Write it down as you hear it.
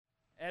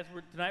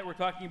Tonight we're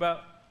talking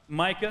about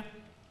Micah,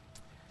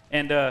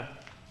 and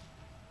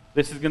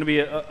this is going to be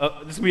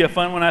a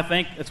fun one. I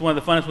think it's one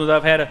of the funnest ones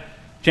I've had a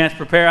chance to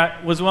prepare.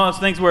 It was one of those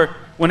things where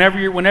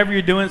whenever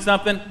you're doing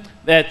something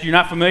that you're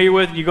not familiar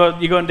with, you go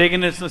and dig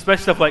into this,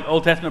 especially stuff like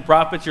Old Testament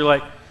prophets. You're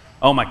like,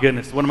 oh my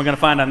goodness, what am I going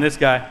to find on this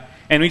guy?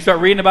 And when you start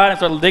reading about it, and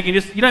start digging,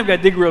 you don't even got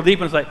to dig real deep.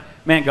 And it's like,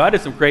 man, God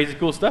did some crazy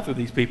cool stuff with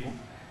these people.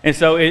 And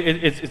so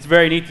it's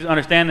very neat to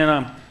understand.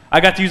 And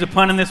I got to use a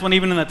pun in this one,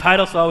 even in the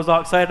title, so I was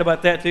all excited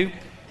about that too.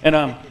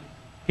 And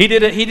he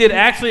did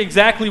actually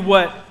exactly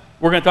what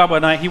we're going to talk about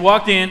tonight. He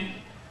walked in,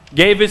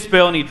 gave his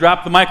spiel, and he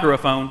dropped the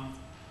microphone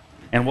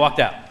and walked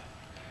out.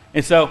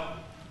 And so,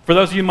 for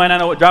those of you who might not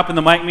know what dropping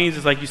the mic means,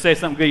 it's like you say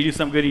something good, you do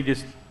something good, you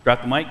just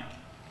drop the mic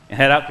and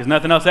head out because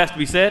nothing else has to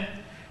be said.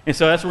 And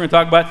so that's what we're going to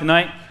talk about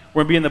tonight.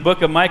 We're going to be in the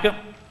book of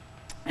Micah.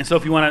 And so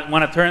if you want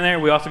to turn there,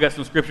 we also got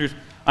some scriptures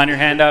on your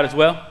handout as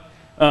well.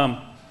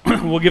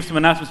 We'll give some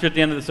announcements here at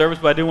the end of the service,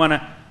 but I do want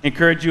to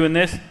encourage you in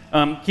this.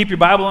 Keep your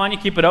Bible on you,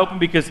 keep it open,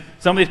 because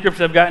some of these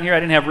scriptures I've gotten here,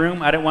 I didn't have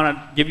room. I didn't want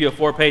to give you a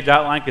 4-page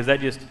outline because that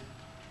just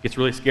gets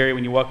really scary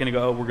when you walk in and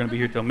go, oh, we're going to be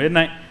here till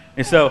midnight.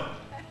 And so,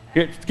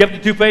 here, kept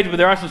it 2 pages, but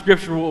there are some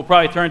scriptures we'll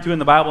probably turn to in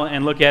the Bible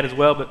and look at as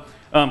well.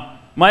 But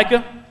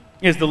Micah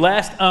is the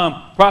last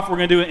prophet we're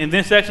going to do in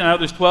this section. I know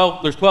there's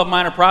 12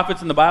 minor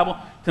prophets in the Bible.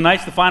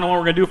 Tonight's the final one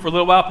we're going to do for a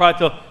little while,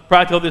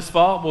 probably till this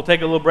fall. We'll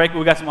take a little break, but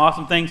we've got some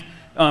awesome things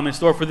in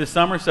store for this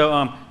summer.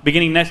 So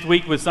beginning next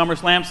week with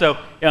SummerSlam. So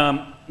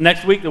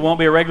next week there won't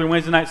be a regular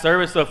Wednesday night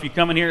service. So if you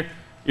come in here,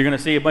 you're going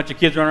to see a bunch of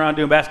kids running around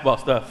doing basketball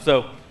stuff.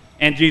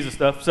 And Jesus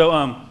stuff. So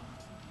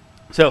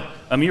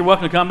you're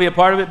welcome to come be a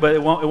part of it, but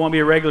it won't be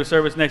a regular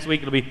service next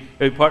week. It'll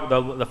be part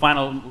of the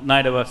final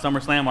night of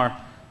SummerSlam,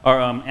 our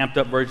amped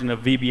up version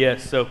of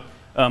VBS. So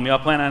y'all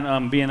plan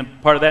on being a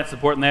part of that,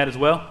 supporting that as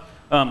well.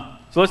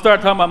 So let's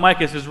start talking about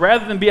Micah. It says,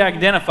 rather than be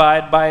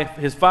identified by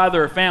his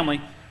father or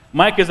family,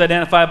 Micah is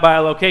identified by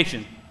a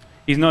location.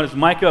 He's known as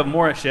Micah of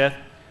Moresheth.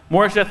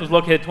 Moresheth was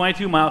located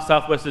 22 miles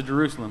southwest of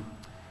Jerusalem.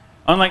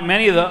 Unlike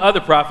many of the other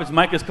prophets,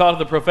 Micah's call to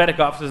the prophetic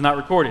office is not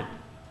recorded.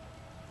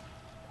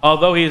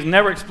 Although he is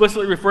never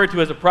explicitly referred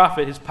to as a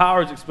prophet, his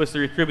power is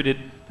explicitly attributed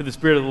to the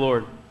Spirit of the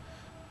Lord.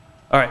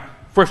 All right,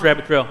 first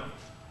rabbit trail.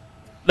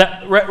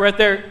 That right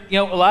there,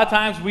 a lot of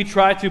times we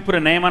try to put a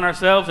name on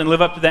ourselves and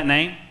live up to that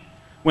name.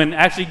 When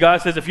actually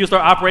God says, if you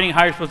start operating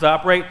how you're supposed to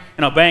operate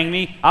and obeying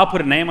me, I'll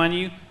put a name on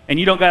you. And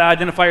you don't got to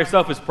identify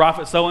yourself as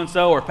prophet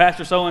so-and-so or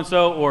pastor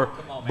so-and-so or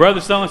brother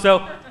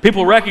so-and-so.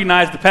 People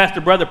recognize the pastor,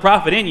 brother,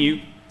 prophet in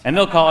you, and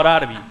they'll call it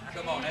out of you.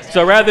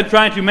 So rather than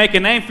trying to make a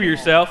name for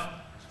yourself,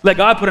 let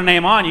God put a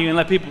name on you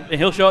and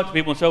he'll show it to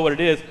people and show what it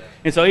is.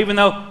 And so even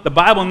though the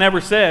Bible never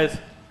says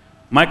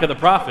Micah the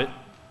prophet,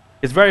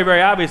 it's very,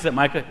 very obvious that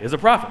Micah is a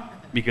prophet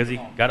because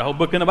he got a whole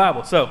book in the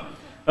Bible. So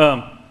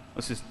all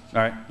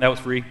right, that was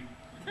free.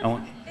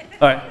 All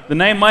right, the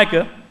name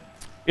Micah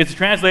is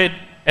translated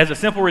as a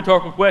simple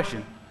rhetorical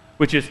question,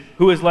 which is,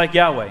 who is like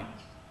Yahweh?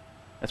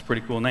 That's a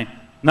pretty cool name.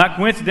 Not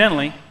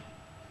coincidentally,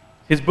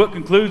 his book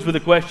concludes with the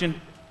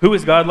question, who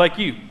is God like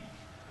you?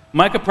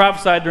 Micah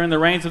prophesied during the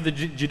reigns of the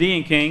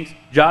Judean kings,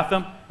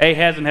 Jotham,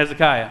 Ahaz, and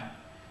Hezekiah.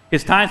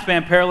 His time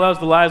span parallels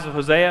the lives of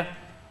Hosea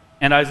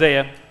and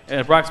Isaiah at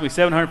approximately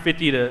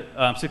 750 to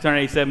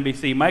 687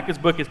 BC. Micah's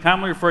book is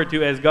commonly referred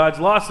to as God's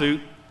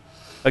lawsuit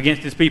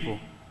against his people.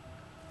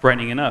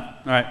 Frightening enough.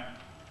 All right.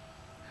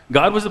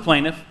 God was the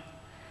plaintiff,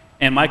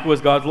 and Micah was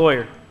God's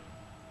lawyer.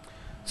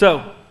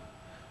 So,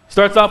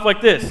 starts off like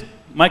this.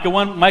 Micah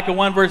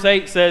 1 verse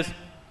 8 says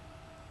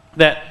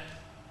that,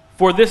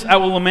 for this I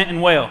will lament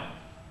and wail.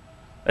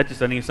 That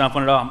just doesn't even sound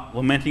fun at all.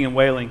 Lamenting and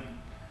wailing.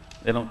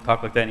 They don't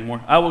talk like that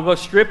anymore. I will go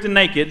stripped and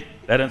naked.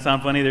 That doesn't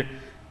sound fun either.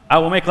 I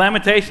will make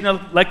lamentation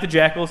like the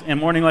jackals and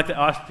mourning like the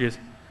ostriches.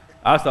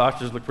 I always thought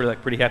ostriches look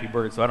pretty happy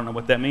birds, so I don't know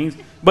what that means.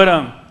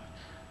 But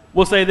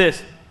we'll say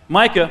this.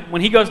 Micah,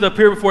 when he goes to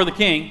appear before the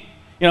king,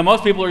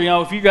 most people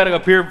are, if you got to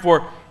appear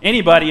before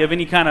anybody of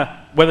any kind of,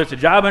 whether it's a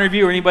job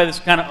interview or anybody that's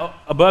kind of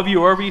above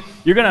you or over you,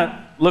 you're going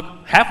to look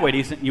halfway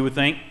decent, you would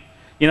think.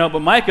 But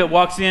Micah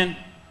walks in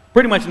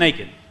pretty much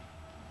naked.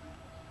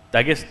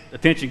 I guess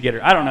attention getter.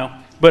 I don't know.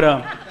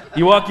 But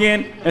you walk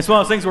in, and it's one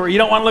of those things where you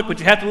don't want to look, but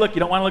you have to look. You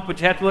don't want to look, but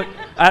you have to look.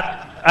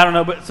 I don't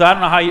know. But so I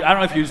don't know I don't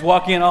know if you just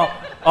walk in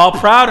all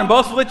proud and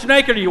boastful that you're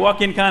naked, or you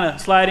walk in kind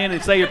of slide in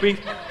and say your piece.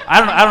 I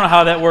don't know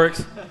how that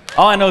works.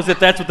 All I know is that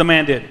that's what the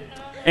man did.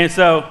 And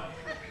so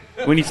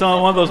when you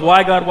saw one of those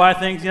why God, why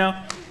things,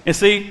 and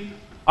see,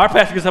 our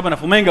pastor gets up in a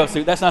flamingo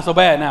suit. That's not so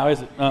bad now,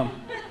 is it? Could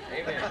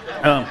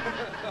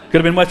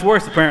have been much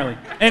worse, apparently.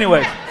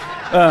 Anyways,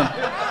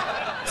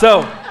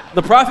 so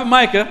the prophet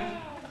Micah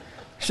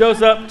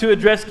shows up to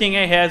address King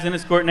Ahaz in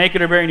his court,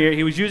 naked or very near.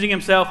 He was using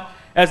himself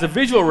as a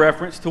visual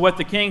reference to what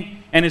the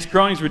king and his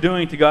cronies were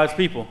doing to God's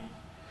people.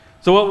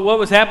 So what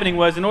was happening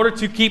was, in order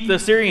to keep the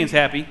Assyrians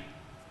happy,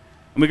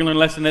 and we can learn a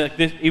lesson like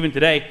this even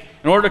today,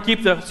 in order to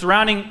keep the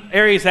surrounding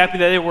areas happy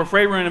that they were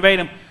afraid were going to invade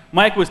them,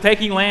 Micah was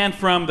taking land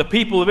from the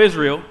people of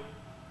Israel,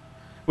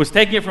 was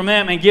taking it from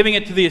them and giving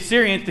it to the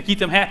Assyrians to keep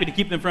them happy, to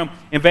keep them from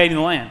invading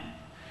the land.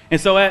 And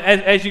so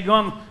as you go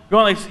on,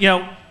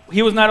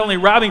 he was not only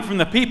robbing from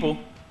the people,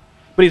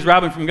 but he's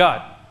robbing from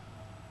God.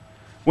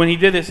 When he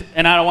did this,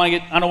 and I don't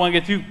want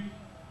to get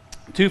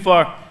too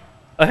far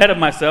ahead of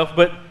myself,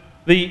 but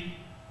the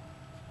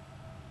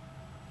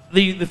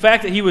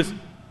fact that he was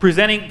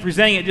presenting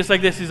it just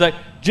like this, he's like,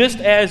 just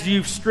as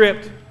you've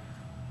stripped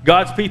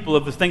God's people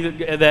of this thing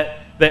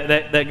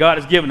that God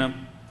has given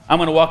them, I'm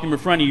going to walk in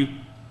front of you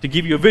to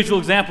give you a visual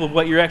example of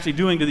what you're actually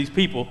doing to these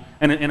people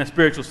in a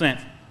spiritual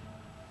sense.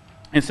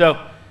 And so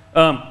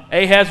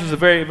Ahaz was a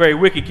very, very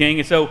wicked king,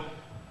 and so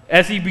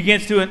as he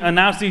begins to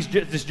announce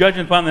this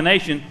judgment upon the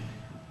nation,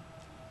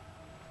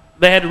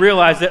 they had to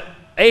realize that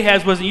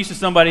Ahaz wasn't used to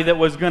somebody that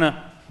was going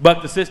to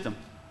buck the system.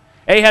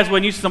 Ahaz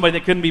wasn't used to somebody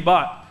that couldn't be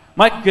bought.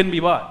 Micah couldn't be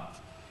bought.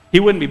 He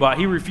wouldn't be bought.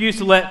 He refused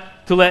to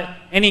let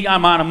any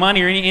amount of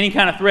money or any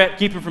kind of threat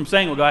keep him from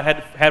saying what God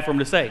had for him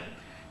to say.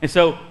 And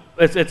so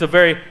it's a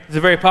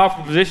very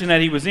powerful position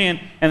that he was in,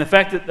 and the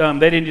fact that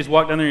they didn't just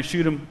walk down there and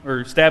shoot him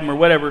or stab him or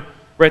whatever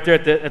right there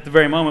at the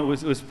very moment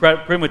was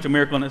pretty much a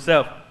miracle in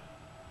itself.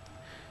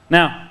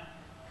 Now,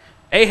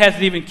 Ahaz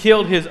had even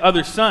killed his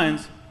other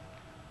sons,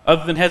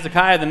 other than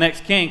Hezekiah, the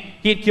next king.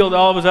 He had killed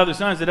all of his other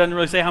sons. It doesn't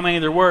really say how many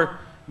there were,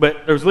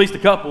 but there was at least a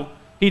couple.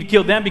 He'd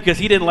killed them because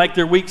he didn't like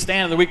their weak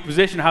stand, their weak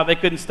position, how they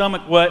couldn't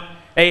stomach what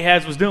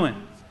Ahaz was doing.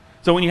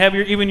 So when you have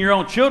even your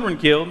own children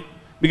killed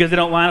because they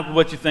don't line up with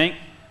what you think,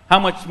 how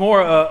much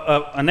more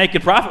a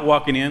naked prophet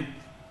walking in,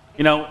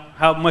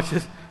 how much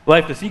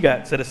life does he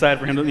got set aside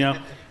for him,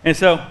 And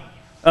so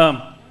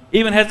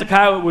even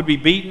Hezekiah would be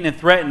beaten and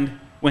threatened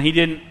when he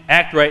didn't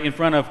act right in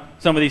front of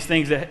some of these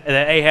things that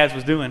Ahaz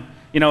was doing.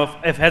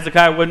 If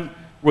Hezekiah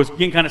was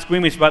getting kind of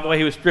squeamish about the way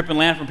he was stripping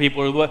land from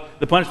people or what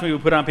the punishment he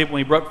would put on people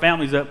when he broke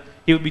families up,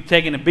 he would be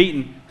taking a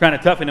beating, trying to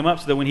toughen him up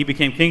so that when he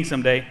became king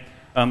someday,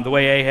 the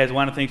way Ahaz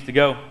wanted things to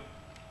go,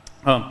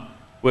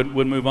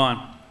 would move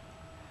on.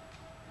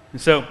 And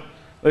so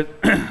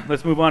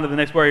let's move on to the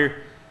next part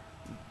here.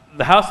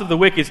 The house of the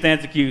wicked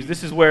stands accused.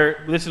 This is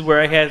where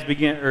Ahaz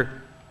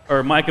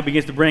or Micah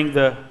begins to bring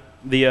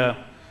the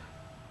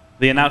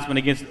announcement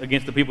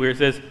against the people here. It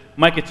says,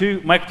 Micah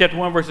chapter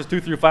 1, verses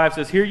 2 through 5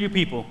 says, "Hear you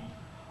people,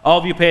 all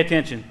of you pay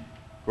attention."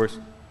 Of course,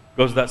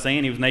 goes without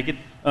saying, he was naked.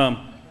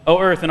 "O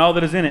earth and all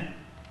that is in it,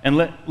 and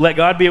let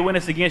God be a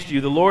witness against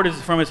you. The Lord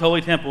is from his holy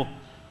temple.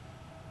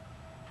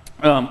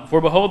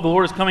 For behold, the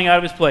Lord is coming out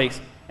of his place,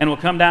 and will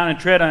come down and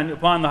tread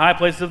upon the high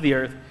places of the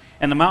earth,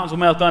 and the mountains will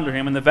melt under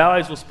him, and the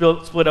valleys will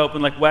split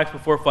open like wax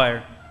before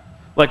fire,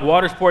 like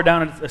waters poured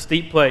down a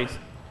steep place.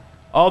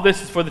 All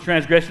this is for the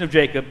transgression of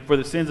Jacob, for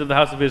the sins of the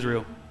house of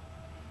Israel."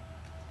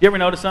 You ever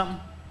notice something?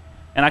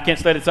 And I can't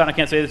study this out, I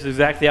can't say this is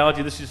exact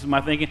theology, this is just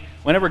my thinking.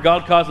 Whenever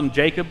God calls them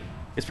Jacob,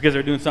 it's because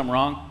they're doing something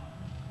wrong.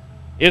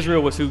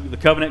 Israel was the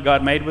covenant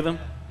God made with them.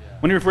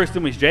 When he refers to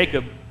them as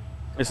Jacob,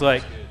 it's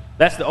like,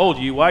 that's the old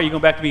you. Why are you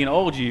going back to being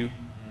old you?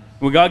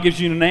 When God gives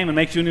you a new name and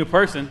makes you a new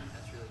person,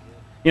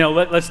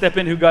 let's step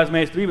into who God's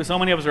made us to be. But so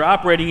many of us are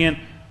operating in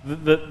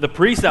the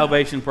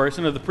pre-salvation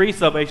person or the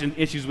pre-salvation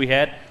issues we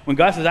had. When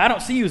God says, I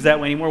don't see you as that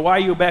way anymore. Why are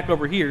you back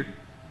over here?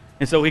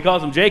 And so he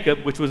calls him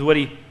Jacob, which was what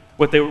he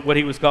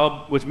was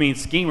called, which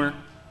means schemer.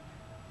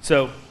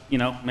 So,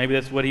 maybe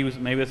that's what he was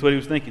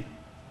thinking.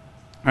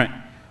 All right.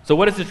 So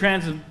what is the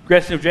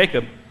transgression of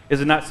Jacob?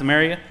 Is it not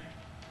Samaria?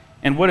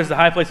 And what is the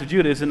high place of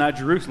Judah? Is it not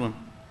Jerusalem?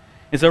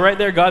 And so right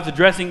there, God's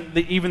addressing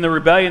even the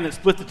rebellion that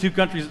split the two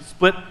countries,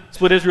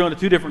 split Israel into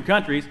two different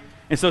countries.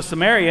 And so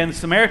Samaria and the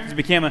Samaritans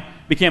became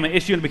an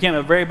issue and became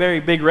a very, very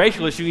big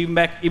racial issue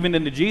even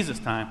into Jesus'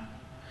 time.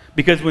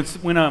 Because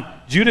when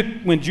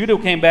Judah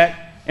came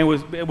back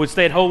and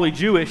stayed wholly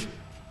Jewish,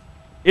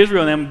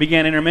 Israel and them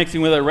began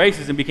intermixing with other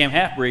races and became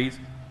half-breeds.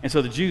 And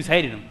so the Jews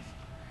hated them.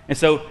 And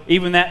so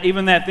even that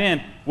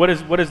then, what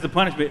is the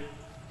punishment?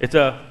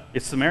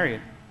 It's Samaria.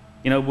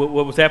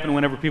 What was happening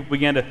whenever people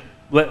began to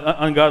let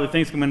ungodly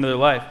things come into their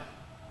life.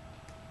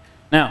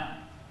 Now,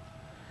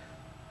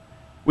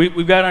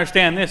 we've got to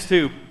understand this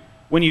too.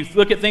 When you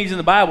look at things in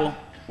the Bible,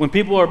 when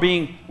people are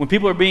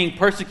being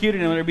persecuted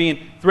and they're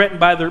being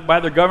threatened by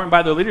their government,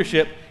 by their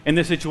leadership in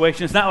this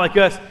situation, it's not like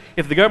us.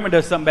 If the government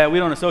does something bad, we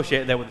don't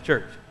associate that with the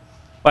church.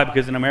 Why?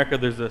 Because in America,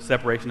 there's a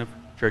separation of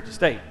church and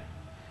state.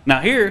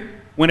 Now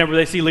here, whenever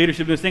they see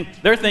leadership do this thing,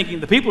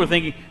 the people are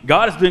thinking,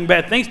 God is doing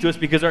bad things to us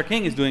because our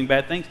king is doing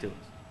bad things to us.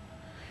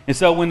 And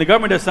so when the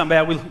government does something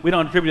bad, we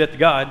don't attribute that to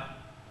God.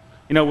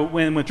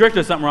 When the church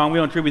does something wrong, we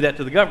don't attribute that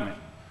to the government.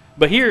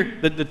 But here,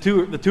 the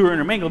two are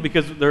intermingled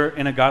because they're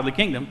in a godly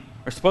kingdom,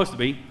 or supposed to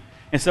be.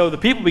 And so the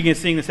people begin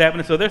seeing this happen,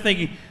 and so they're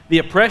thinking the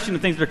oppression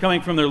and things that are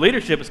coming from their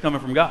leadership is coming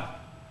from God.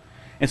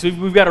 And so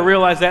we've got to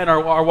realize that in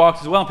our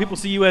walks as well. And people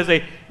see you as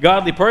a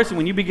godly person.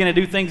 When you begin to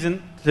do things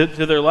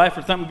to their life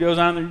or something goes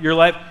on in your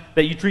life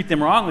that you treat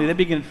them wrongly, they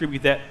begin to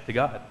attribute that to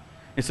God.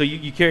 And so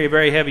you carry a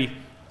very heavy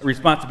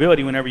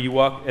responsibility whenever you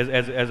walk as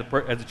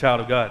a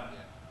child of God.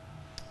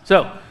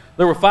 So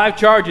there were 5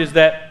 charges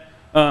that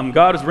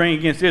God was bringing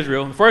against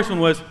Israel. The first one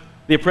was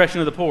the oppression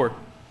of the poor.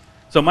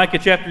 So Micah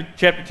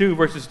chapter 2,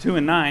 verses 2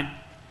 and 9.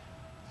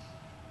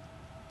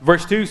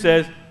 Verse 2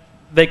 says,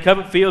 "They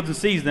covet fields and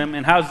seize them,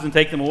 and houses and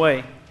take them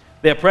away.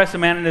 They oppress a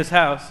man in his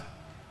house,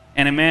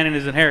 and a man in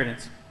his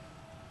inheritance.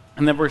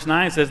 And then verse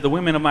 9 says, the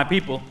women of my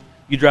people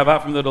you drive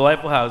out from their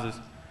delightful houses.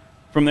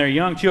 From their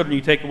young children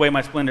you take away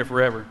my splendor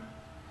forever.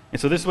 And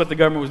so this is what the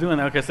government was doing.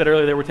 Like I said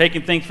earlier, they were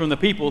taking things from the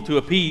people to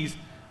appease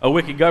a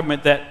wicked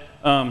government that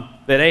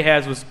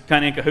Ahaz was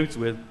kind of in cahoots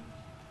with.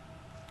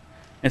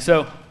 And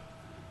so,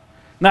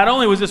 not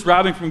only was this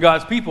robbing from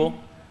God's people,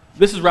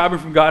 this is robbing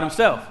from God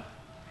himself.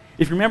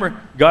 If you remember,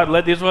 God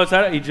led the Israelites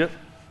out of Egypt,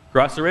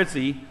 crossed the Red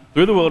Sea,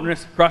 through the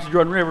wilderness, across the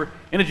Jordan River,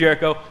 into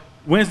Jericho,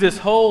 wins this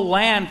whole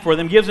land for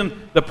them, gives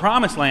them the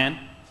promised land,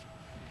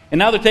 and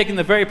now they're taking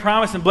the very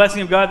promise and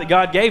blessing of God that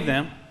God gave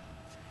them,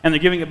 and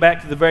they're giving it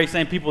back to the very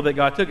same people that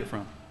God took it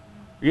from.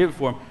 They gave it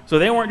for them. So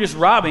they weren't just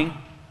robbing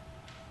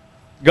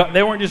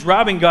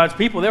God's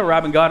people, they were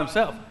robbing God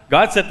himself.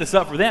 God set this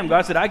up for them.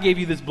 God said, I gave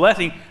you this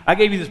blessing, I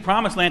gave you this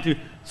promised land to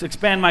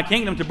expand my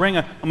kingdom, to bring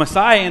a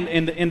Messiah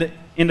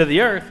into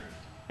the earth,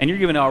 and you're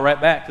giving it all right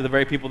back to the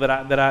very people that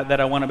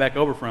I won it back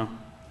over from.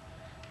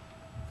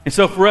 And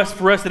so for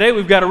us today,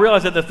 we've got to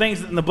realize that the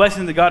things and the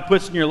blessings that God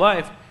puts in your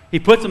life, he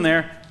puts them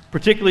there,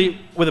 particularly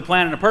with a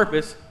plan and a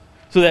purpose,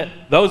 so that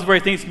those very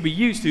things can be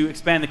used to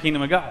expand the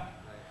kingdom of God.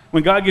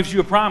 When God gives you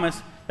a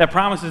promise, that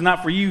promise is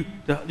not for you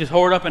to just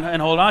hold up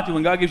and hold on to.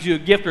 When God gives you a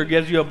gift or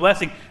gives you a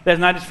blessing, that's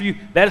not just for you.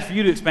 That is for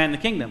you to expand the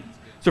kingdom.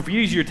 So for you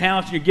to use your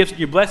talents, your gifts, and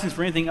your blessings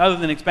for anything other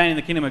than expanding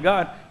the kingdom of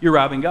God, you're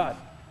robbing God.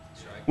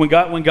 When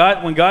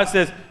God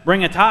says,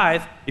 bring a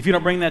tithe, if you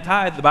don't bring that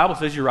tithe, the Bible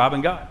says you're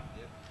robbing God.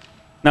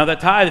 Now that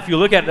tithe, if you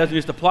look at it, doesn't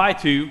just apply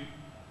to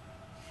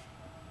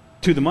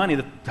the money.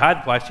 The tithe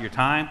applies to your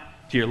time,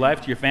 to your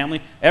life, to your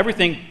family.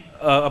 Everything,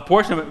 a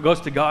portion of it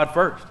goes to God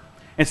first.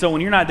 And so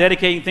when you're not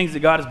dedicating things that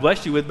God has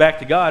blessed you with back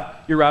to God,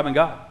 you're robbing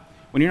God.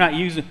 When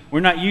we're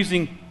not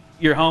using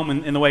your home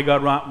in the way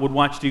God would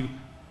want you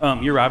to,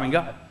 you're robbing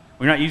God.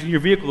 When you're not using your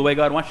vehicle the way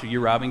God wants you,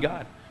 you're robbing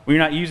God. When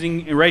you're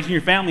not raising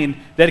your family and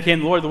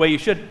dedicating the Lord the way you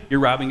should, you're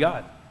robbing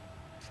God.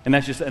 And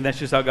that's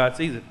just how God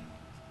sees it.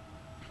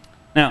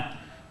 Now,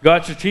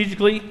 God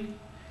strategically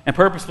and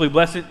purposefully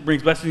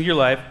brings blessings into your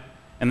life,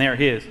 and they are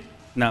his.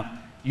 Now,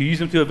 you use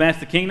them to advance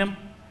the kingdom,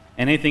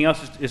 and anything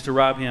else is to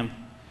rob him.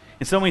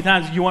 And so many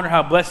times you wonder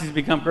how blessings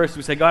become curses.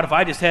 We say, God, if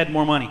I just had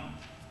more money.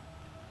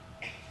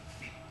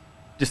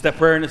 Just that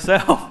prayer in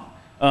itself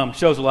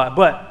shows a lot.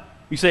 But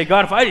you say,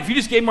 God, if you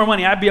just gave more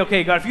money, I'd be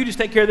okay. God, if you just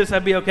take care of this,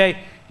 I'd be okay.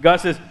 God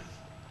says,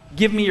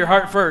 give me your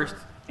heart first,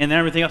 and then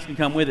everything else can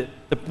come with it.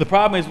 The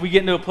problem is we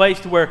get into a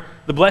place to where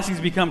the blessings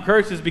become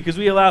curses because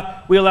we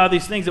allow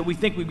these things that we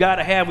think we've got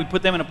to have, we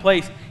put them in a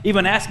place,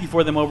 even asking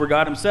for them over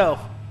God himself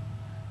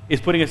is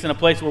putting us in a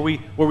place where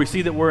we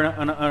see that we're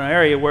in an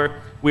area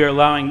where we're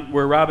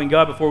robbing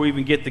God before we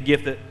even get the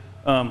gift that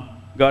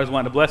God is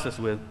wanting to bless us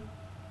with.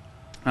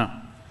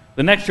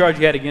 The next charge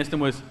he had against him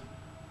was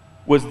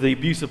the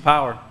abuse of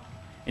power.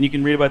 And you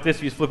can read about this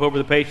if you just flip over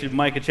the page of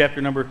Micah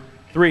chapter number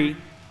 3,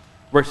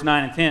 verse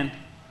 9 and 10.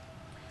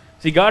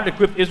 See, God had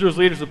equipped Israel's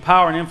leaders with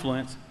power and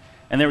influence,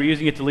 and they were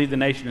using it to lead the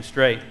nation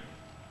astray.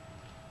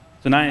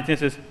 So 9 and 10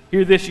 says,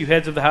 hear this, you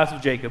heads of the house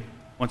of Jacob.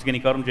 Once again, he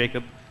called them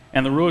Jacob.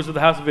 And the rulers of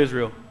the house of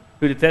Israel,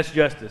 who detest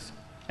justice,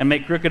 and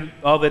make crooked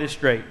all that is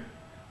straight,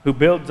 who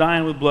build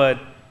Zion with blood,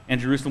 and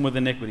Jerusalem with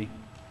iniquity.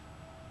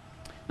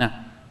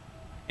 Now,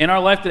 in our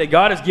life today,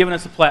 God has given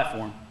us a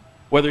platform.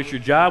 Whether it's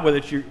your job, whether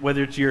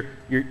it's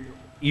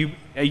you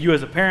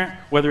as a parent,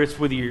 whether it's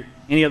with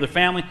any other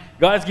family,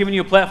 God has given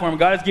you a platform.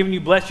 God has given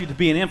you, blessed you to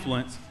be an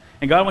influence,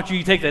 and God wants you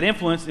to take that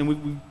influence.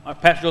 And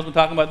Pastor Joe's been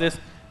talking about this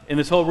in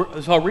this whole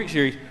REACH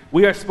series.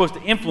 We are supposed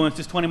to influence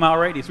this 20-mile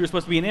radius. We're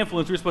supposed to be an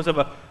influence. We're supposed to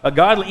have a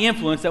godly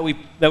influence that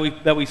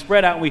we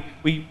spread out.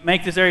 We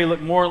make this area look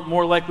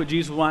more like what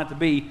Jesus would want it to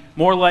be,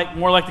 more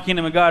like the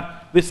kingdom of God.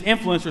 This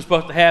influence we're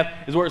supposed to have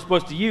is what we're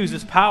supposed to use.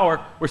 This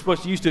power we're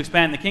supposed to use to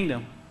expand the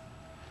kingdom.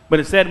 But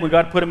instead, when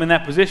God put them in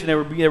that position, they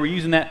were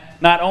using that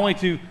not only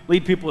to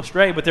lead people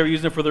astray, but they were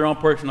using it for their own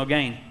personal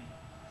gain.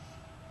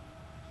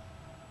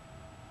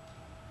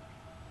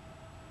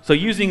 So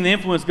using the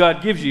influence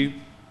God gives you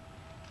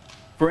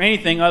for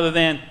anything other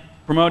than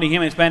promoting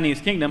him and expanding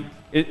his kingdom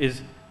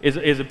is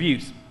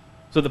abuse.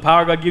 So the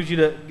power God gives you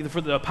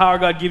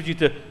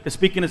to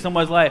speak into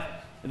someone's life,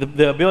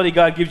 the ability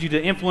God gives you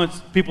to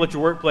influence people at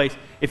your workplace,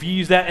 if you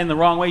use that in the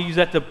wrong way, use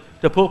that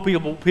to pull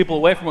people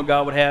away from what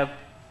God would have,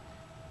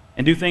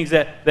 and do things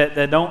that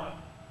don't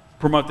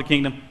promote the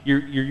kingdom,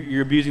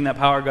 you're abusing that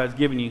power God's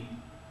given you.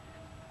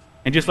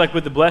 And just like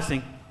with the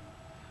blessing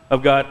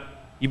of God,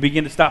 you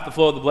begin to stop the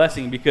flow of the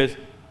blessing because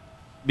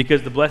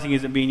the blessing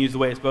isn't being used the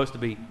way it's supposed to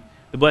be.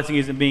 The blessing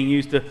isn't being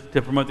used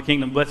to promote the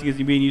kingdom. The blessing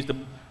isn't being used to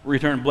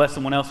return and bless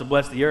someone else or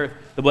bless the earth.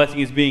 The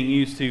blessing is being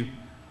used to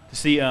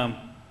see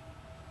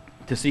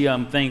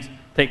things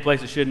take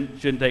place that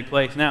shouldn't take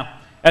place. Now,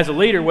 as a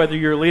leader, whether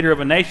you're a leader of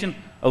a nation,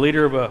 a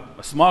leader of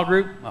a small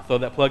group, I'll throw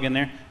that plug in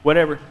there,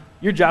 whatever,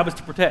 your job is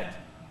to protect.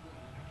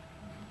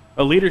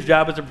 A leader's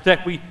job is to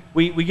protect.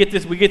 We get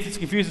this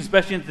confused,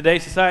 especially in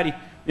today's society.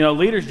 You know, a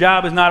leader's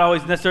job is not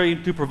always necessarily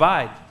to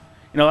provide.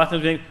 You know, a lot of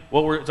times we think,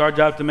 well, it's our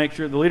job to make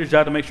sure, the leader's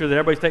job to make sure that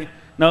everybody's taken.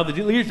 No, the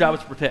leader's job is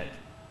to protect.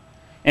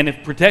 And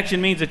if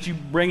protection means that you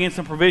bring in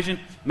some provision,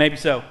 maybe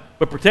so.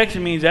 But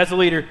protection means, as a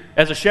leader,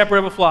 as a shepherd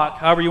of a flock,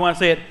 however you want to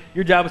say it,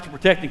 your job is to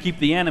protect and keep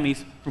the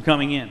enemies from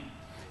coming in.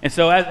 And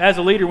so as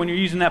a leader, when you're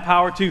using that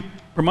power to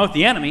promote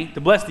the enemy,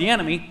 to bless the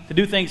enemy, to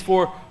do things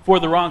for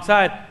the wrong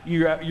side,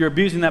 you're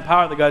abusing that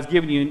power that God's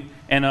given you,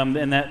 and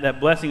that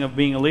blessing of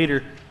being a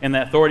leader and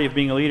that authority of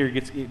being a leader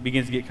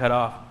begins to get cut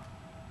off.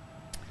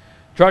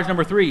 Charge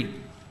number 3, there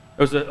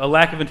was a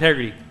lack of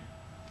integrity.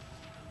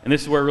 And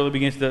this is where it really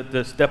begins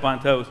to step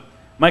on toes.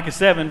 Micah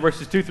 7,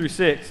 verses 2 through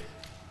 6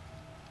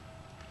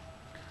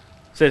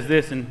 says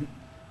this, and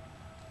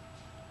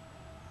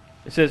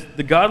it says,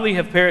 "The godly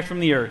have perished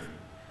from the earth.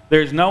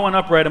 There is no one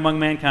upright among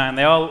mankind.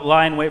 They all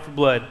lie in wait for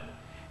blood,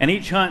 and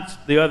each hunts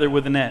the other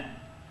with a net.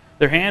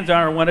 Their hands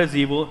are on what is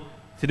evil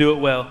to do it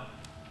well.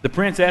 The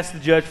prince asks the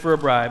judge for a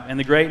bribe, and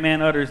the great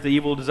man utters the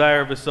evil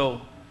desire of his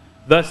soul.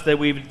 Thus they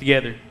weave it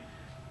together.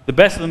 The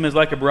best of them is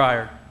like a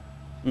briar."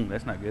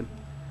 That's not good.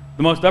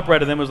 "The most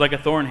upright of them is like a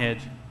thorn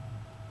hedge.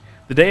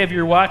 The day of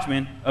your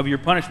watchman, of your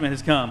punishment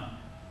has come.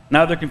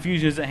 Now their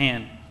confusion is at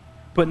hand.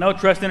 Put no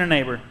trust in a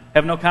neighbor.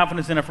 Have no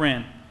confidence in a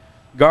friend.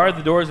 Guard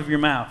the doors of your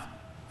mouth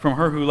from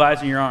her who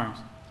lies in your arms."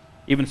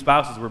 Even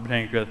spouses were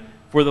pertaining to each other.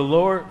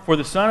 For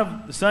the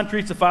son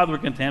treats the father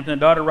with contempt, and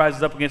the daughter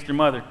rises up against her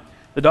mother.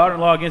 The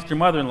daughter-in-law against her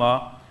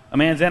mother-in-law. A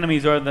man's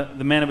enemies are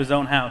the men of his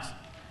own house.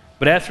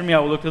 But as for me, I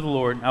will look to the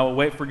Lord. I will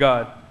wait for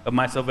God of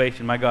my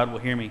salvation. My God will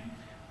hear me.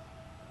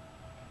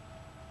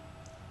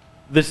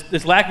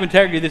 This lack of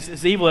integrity,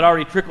 this evil had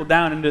already trickled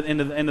down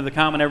into the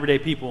common everyday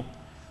people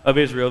of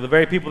Israel, the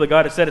very people that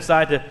God has set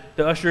aside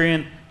to usher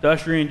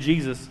in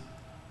Jesus.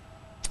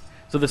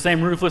 So the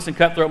same ruthless and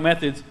cutthroat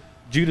methods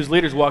Judah's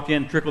leaders walked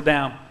in trickled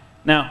down.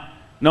 Now,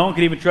 no one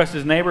could even trust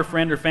his neighbor,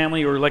 friend, or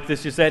family, or like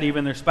this just said,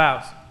 even their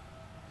spouse.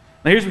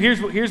 Now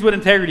here's what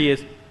integrity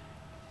is.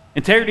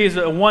 Integrity is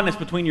a oneness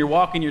between your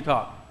walk and your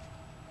talk.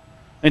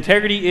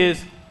 Integrity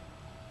is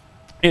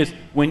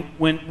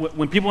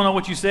when people know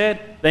what you said,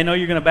 they know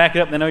you're going to back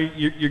it up. They know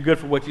you're good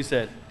for what you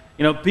said.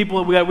 You know,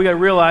 people, we got to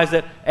realize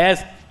that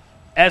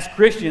as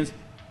Christians,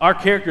 our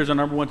character is our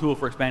number one tool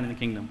for expanding the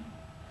kingdom.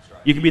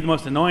 Right. You can be the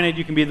most anointed,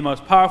 you can be the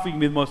most powerful, you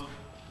can be the most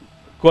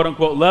quote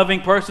unquote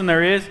loving person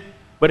there is,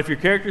 but if your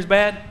character is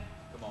bad,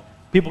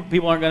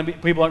 people aren't going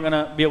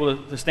to be able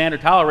to stand or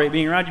tolerate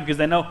being around you, because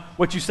they know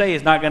what you say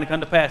is not going to come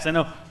to pass. They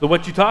know that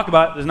what you talk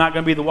about is not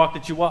going to be the walk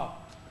that you walk.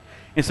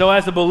 And so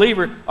as a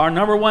believer, our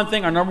number one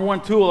thing, our number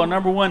one tool, I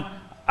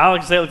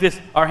like to say it like this,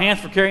 our hands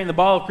for carrying the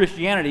ball of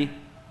Christianity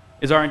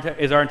is our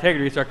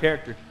integrity, it's our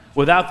character.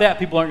 Without that,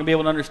 people aren't going to be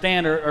able to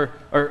understand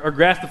or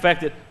grasp the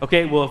fact that,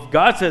 okay, well, if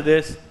God said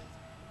this,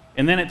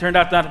 and then it turned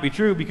out not to be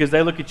true, because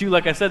they look at you,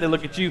 like I said, they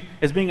look at you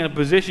as being in a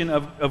position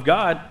of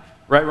God,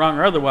 right, wrong,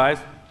 or otherwise.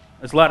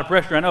 There's a lot of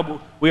pressure, I know,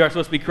 but we are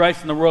supposed to be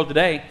Christ in the world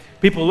today.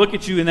 People look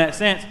at you in that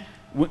sense.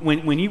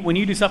 When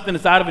you do something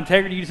that's out of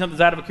integrity, you do something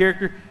that's out of a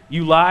character,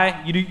 you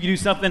lie, you do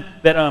something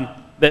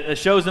that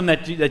shows them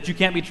that you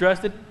can't be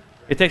trusted.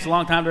 It takes a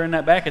long time to earn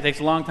that back. It takes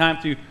a long time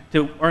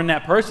to earn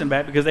that person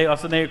back, because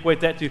they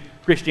equate that to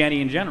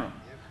Christianity in general.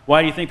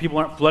 Why do you think people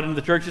aren't flooding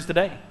the churches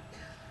today?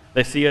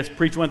 They see us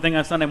preach one thing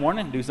on Sunday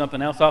morning, do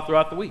something else all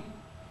throughout the week.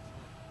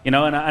 You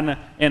know, and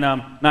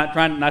not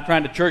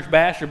trying to church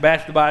bash or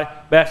bash the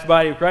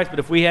body of Christ, but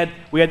if we had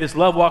this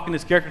love walking,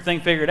 this character thing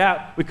figured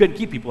out, we couldn't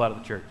keep people out of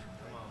the church.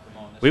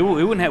 We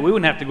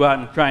wouldn't have to go out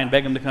and try and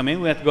beg them to come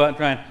in. We have to go out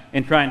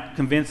and try and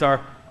convince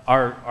our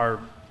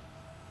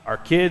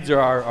kids or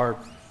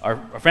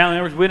our family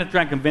members. We wouldn't have to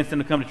try and convince them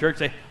to come to church.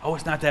 Say, oh,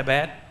 it's not that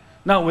bad.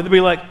 No, we'd be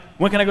like,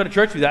 when can I go to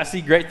church with you? I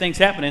see great things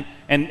happening,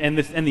 and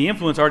the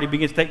influence already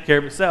begins to take care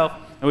of itself,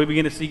 and we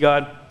begin to see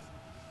God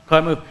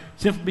move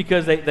simply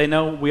because they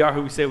know we are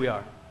who we say we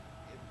are.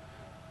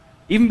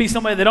 Even be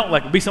somebody they don't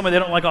like. Be somebody they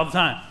don't like all the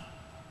time.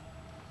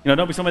 You know,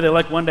 don't be somebody they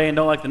like one day and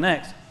don't like the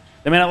next.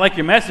 They may not like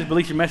your message, but at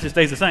least your message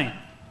stays the same.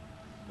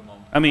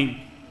 I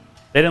mean,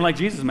 they didn't like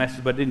Jesus'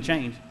 message, but it didn't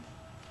change.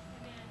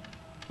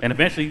 And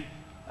eventually,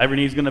 every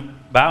knee's going to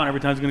bow and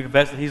every tongue's going to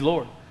confess that He's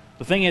Lord.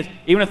 The thing is,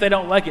 even if they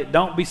don't like it,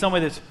 don't be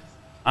somebody that's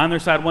on their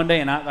side one day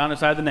and not on their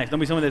side the next.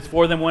 Don't be somebody that's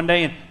for them one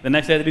day and the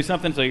next day they do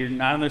something, so you're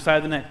not on their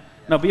side the next.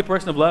 No, be a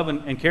person of love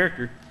and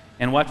character,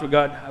 and watch how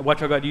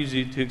God uses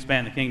you to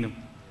expand the kingdom.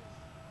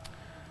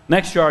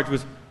 Next charge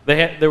was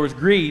there was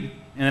greed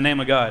in the name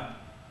of God.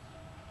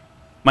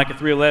 Micah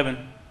 3:11,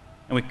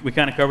 and we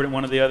kind of covered it in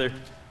one of the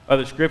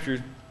other scriptures.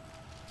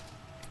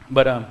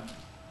 But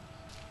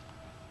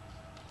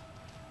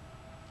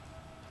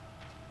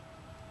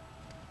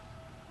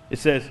it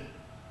says,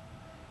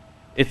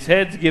 its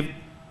heads give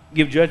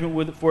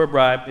judgment for a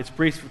bribe, its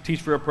priests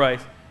teach for a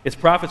price, its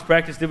prophets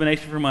practice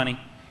divination for money,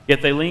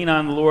 yet they lean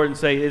on the Lord and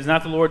say, it is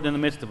not the Lord in the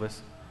midst of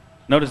us.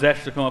 No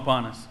disaster shall come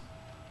upon us.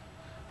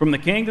 From the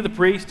king to the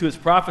priest to his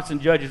prophets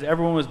and judges,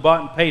 everyone was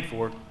bought and paid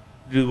for to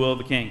do the will of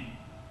the king.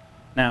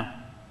 Now,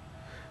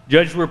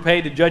 judges were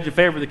paid to judge in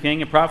favor of the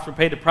king, and prophets were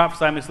paid to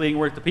prophesy misleading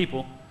words to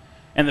people,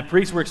 and the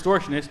priests were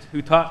extortionists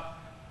who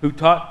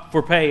taught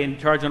for pay and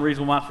charged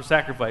unreasonable amounts for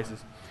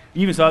sacrifices.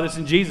 You even saw this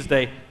in Jesus'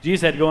 day.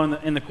 Jesus had to go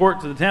in the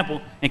court to the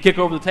temple and kick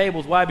over the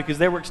tables. Why? Because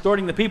they were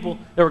extorting the people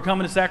that were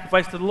coming to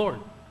sacrifice to the Lord.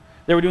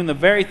 They were doing the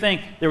very thing.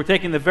 They were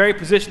taking the very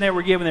position they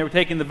were given. They were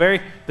taking the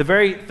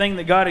very thing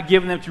that God had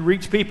given them to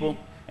reach people,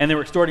 and they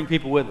were extorting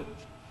people with it.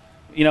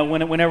 You know,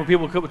 whenever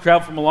people would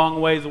travel from a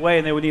long ways away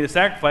and they would need a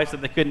sacrifice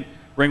that they couldn't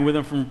bring with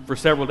them for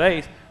several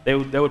days, they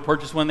would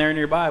purchase one there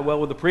nearby.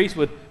 Well, the priest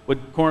would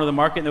corner the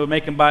market, and they would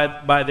make them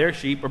buy their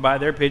sheep or buy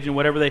their pigeon,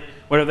 whatever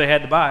they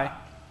had to buy,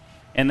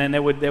 and then they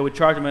would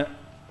charge them a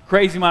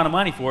crazy amount of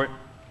money for it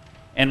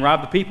and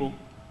rob the people.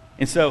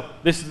 And so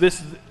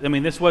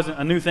this wasn't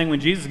a new thing when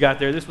Jesus got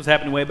there. This was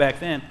happening way back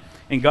then,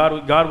 and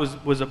God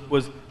was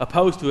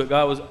opposed to it.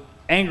 God was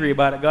angry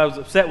about it. God was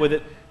upset with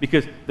it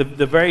because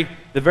the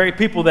very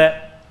people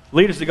that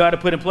leaders that God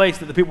had put in place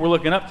that the people were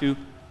looking up to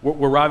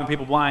were robbing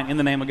people blind in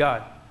the name of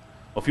God.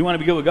 Well, if you want to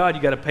be good with God,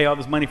 you got to pay all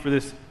this money for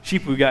this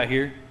sheep we got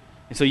here,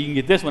 and so you can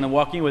get this one and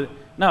walk in with it.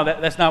 No,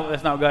 that's not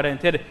what God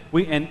intended.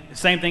 And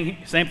same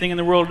thing in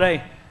the world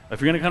today. If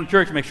you're going to come to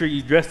church, make sure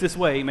you dress this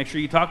way. Make sure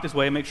you talk this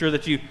way. Make sure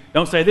that you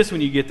don't say this when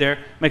you get there.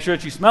 Make sure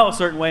that you smell a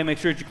certain way. Make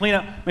sure that you clean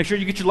up. Make sure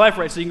you get your life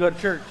right so you can go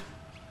to church.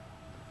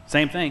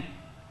 Same thing.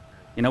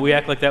 You know, we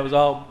act like that was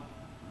all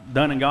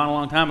done and gone a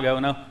long time ago.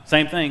 No,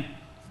 same thing.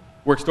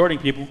 We're extorting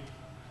people,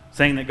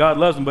 saying that God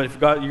loves them, but if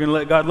you're going to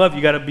let God love you,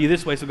 you got to be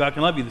this way so God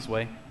can love you this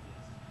way.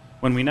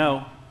 When we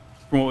know,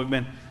 from what we've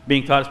been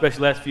being taught, especially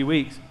the last few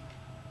weeks,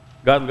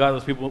 God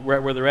loves people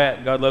right where they're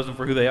at. God loves them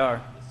for who they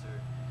are.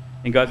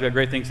 And God's got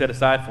great things set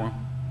aside for them.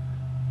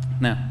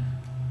 Now,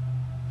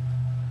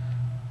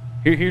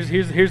 here's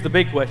the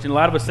big question. A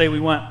lot of us say we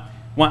want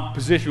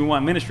position, we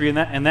want ministry, and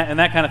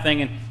that kind of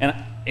thing.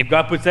 And if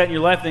God puts that in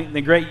your life,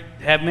 then great,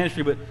 have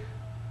ministry. But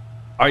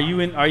are you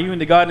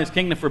into God and His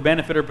kingdom for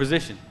benefit or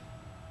position?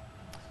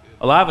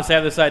 A lot of us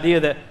have this idea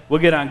that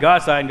we'll get on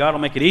God's side and God will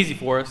make it easy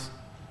for us.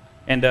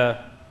 And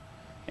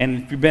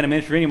if you've been in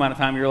ministry any amount of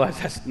time, you realize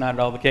that's not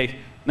at all the case.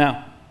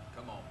 Now,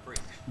 come on, preach.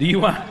 Do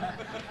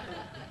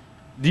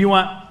you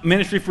want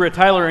ministry for a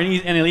title or an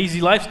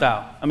easy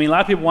lifestyle? I mean, a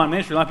lot of people want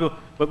ministry,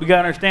 but we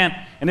got to understand,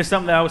 and this is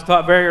something that I was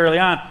taught very early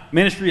on,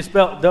 ministry is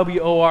spelled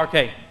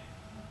W-O-R-K.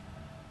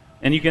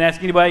 And you can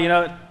ask anybody, you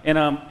know,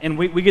 and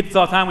we get this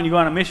all the time when you go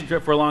on a mission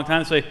trip for a long time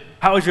and say,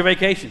 how was your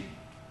vacation?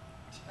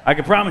 I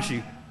can promise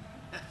you,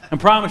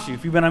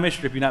 if you've been on a mission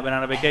trip, you've not been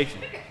on a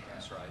vacation.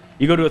 That's right.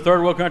 You go to a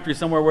third world country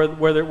somewhere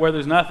where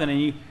there's nothing,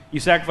 and you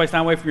sacrifice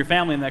time away from your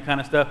family and that kind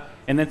of stuff,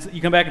 and then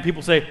you come back and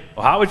people say,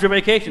 well, how was your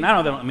vacation? I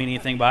know they don't mean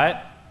anything by it.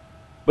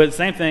 But the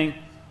same thing,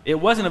 it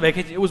wasn't a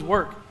vacation, it was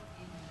work.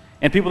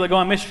 And people that go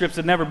on mission trips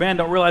that never been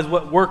don't realize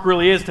what work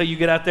really is until you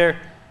get out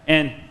there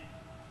and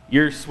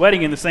you're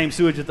sweating in the same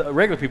sewage that the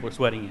regular people are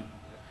sweating in.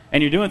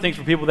 And you're doing things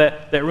for people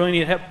that really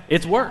need help.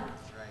 It's work.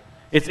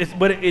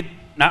 But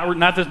not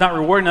that it's not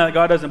rewarding, not that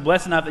God doesn't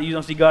bless it, not that you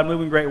don't see God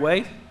moving great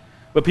ways.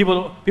 But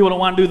people don't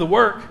want to do the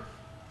work.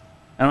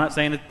 And I'm not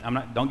saying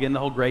that, don't get in the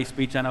whole grace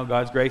speech. I know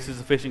God's grace is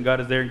sufficient, God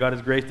is there, and God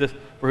has graced us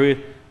for who He is.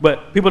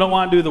 But people don't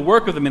want to do the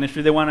work of the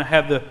ministry, they want to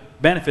have the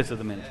benefits of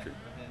the ministry.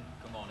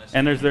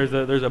 And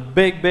there's a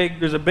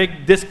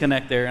big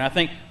disconnect there. And I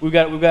think we've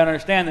got to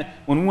understand that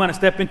when we want to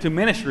step into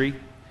ministry,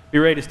 be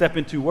ready to step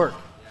into work.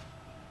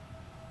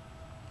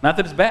 Not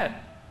that it's bad.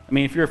 I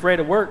mean, if you're afraid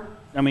of work,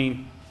 I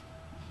mean,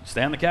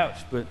 stay on the couch.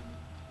 But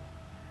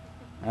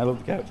I love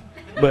the couch.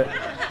 But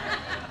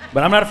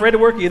I'm not afraid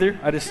of work either.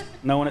 I just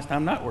know when it's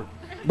time not to work.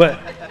 But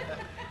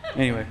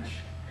anyway,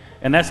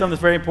 and that's something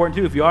that's very important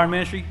too. If you are in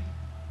ministry,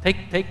 take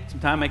some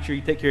time. Make sure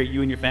you take care of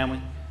you and your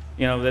family.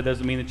 You know, that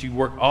doesn't mean that you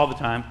work all the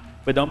time,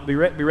 but don't be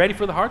ready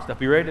for the hard stuff.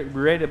 Be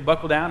ready to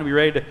buckle down and be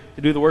ready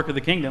to do the work of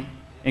the kingdom,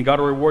 and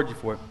God will reward you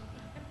for it.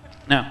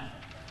 Now,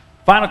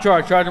 final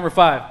charge number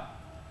 5,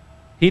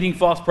 heeding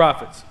false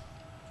prophets.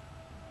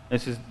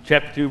 This is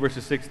chapter 2,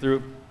 verses 6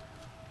 through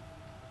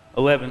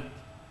 11.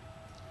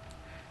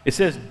 It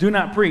says, do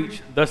not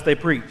preach, thus they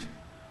preach.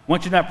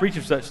 Once you not preach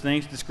of such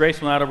things,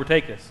 disgrace will not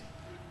overtake us.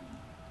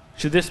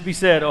 Should this be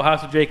said, O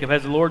house of Jacob,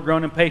 has the Lord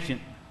grown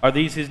impatient? Are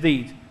these His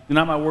deeds? Do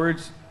not my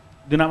words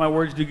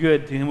do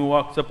good to him who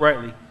walks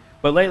uprightly?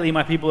 But lately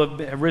my people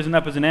have risen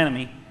up as an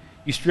enemy.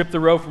 You strip the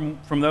robe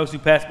from those who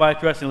pass by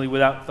trustingly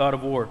without thought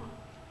of war.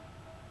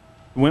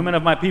 The women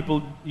of my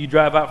people you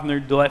drive out from their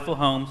delightful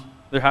homes,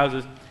 their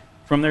houses.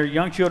 From their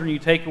young children you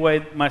take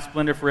away my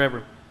splendor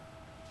forever.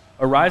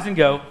 Arise and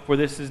go, for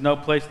this is no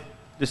place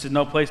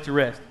to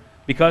rest,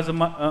 because of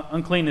my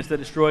uncleanness that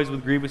destroys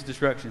with grievous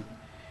destruction.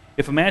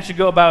 If a man should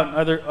go about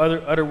and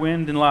utter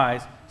wind and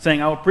lies,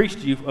 saying, I will preach to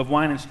you of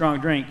wine and strong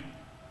drink,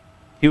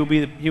 he would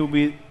be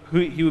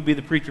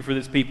the preacher for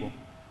this people.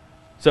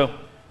 So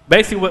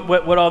basically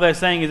what all that's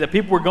saying is that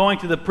people were going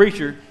to the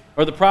preacher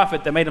or the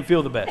prophet that made them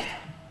feel the best.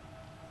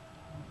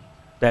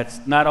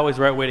 That's not always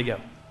the right way to go.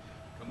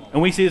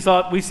 And we see this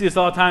all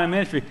the time in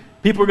ministry.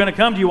 People are going to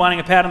come to you wanting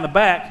a pat on the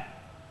back,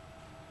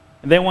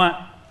 and they want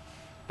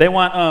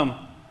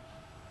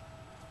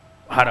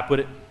how to put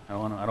it? I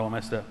don't want to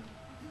mess it up.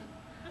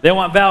 They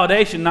want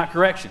validation, not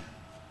correction.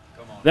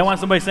 They want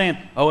somebody saying,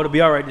 "Oh, it'll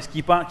be all right. Just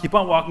keep on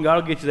walking.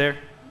 God will get you there,"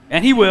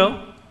 and He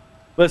will.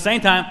 But at the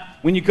same time,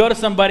 when you go to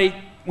somebody,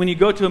 when you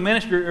go to a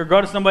ministry or go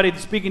to somebody to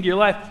speak into your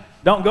life,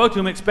 don't go to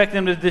them and expect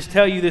them to just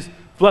tell you this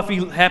fluffy,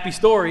 happy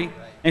story and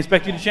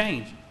expect you to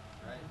change.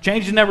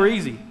 Change is never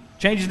easy.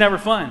 Change is never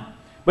fun.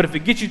 But if it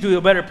gets you to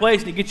a better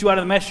place and it gets you out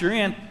of the mess you're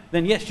in,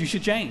 then yes, you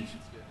should change.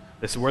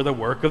 This is where the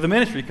work of the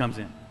ministry comes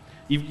in.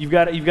 You've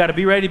got to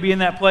be ready to be in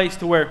that place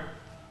to where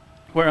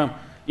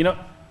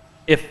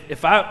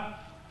if I,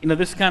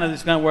 this is kind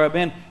of where I've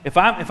been. If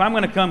I'm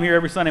going to come here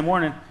every Sunday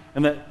morning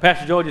and that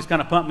Pastor Joel just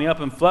kind of pump me up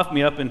and fluff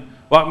me up and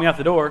walk me out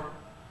the door,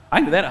 I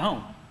can do that at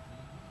home.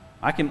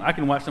 I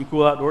can watch some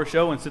cool outdoor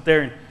show and sit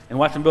there and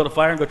watch them build a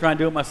fire and go try and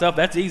do it myself.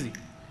 That's easy,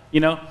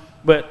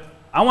 But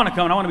I want to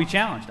come and I want to be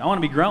challenged. I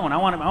want to be grown. I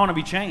want to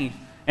be changed.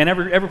 And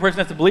every person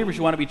that's a believer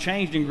should want to be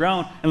changed and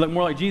grown and look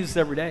more like Jesus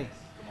every day.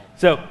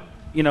 So,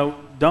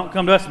 don't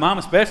come to us, Mom,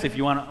 especially if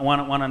you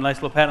want a nice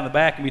little pat on the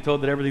back and be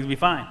told that everything's going to be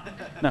fine.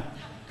 No,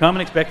 come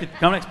and expect to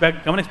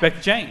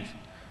change.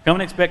 Come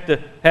and expect to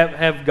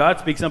have God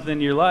speak something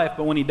into your life.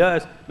 But when He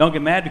does, don't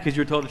get mad because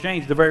you were told to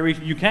change. The very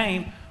reason you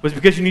came was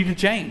because you needed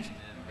to change.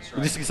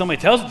 Right. Just because somebody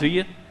tells it to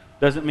you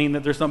doesn't mean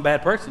that there's some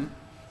bad person.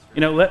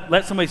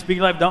 Let somebody speak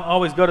your life. Don't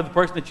always go to the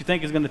person that you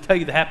think is going to tell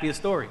you the happiest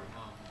story,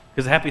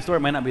 because the happiest story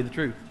might not be the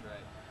truth. Right.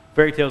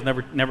 Fairy tales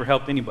never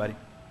helped anybody.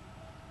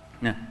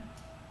 Yeah.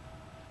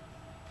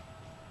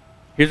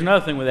 Here's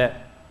another thing with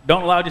that.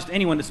 Don't allow just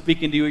anyone to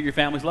speak into you or your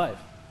family's life.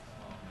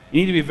 You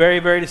need to be very,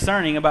 very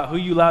discerning about who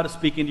you allow to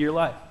speak into your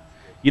life.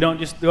 You don't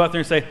just go out there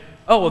and say,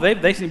 oh, well,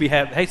 they seem to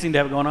have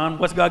it going on.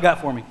 What's God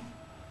got for me?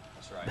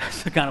 That's right.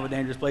 That's kind of a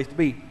dangerous place to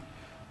be.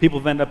 People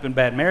have ended up in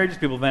bad marriages.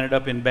 People have ended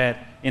up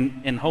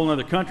in whole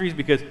other countries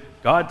because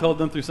God told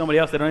them through somebody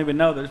else they don't even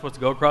know they're supposed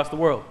to go across the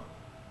world.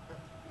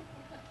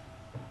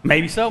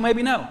 Maybe so,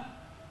 maybe no.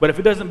 But if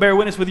it doesn't bear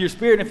witness with your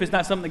spirit, and if it's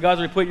not something that God's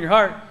already put in your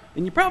heart,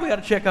 then you probably got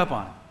to check up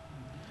on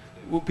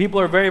it. People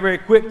are very, very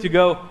quick to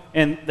go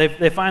and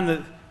they find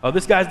that, oh,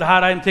 this guy's the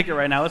hot item ticket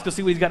right now. Let's go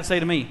see what he's got to say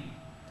to me.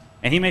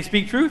 And he may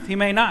speak truth. He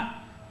may not.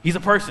 He's a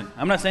person.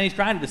 I'm not saying he's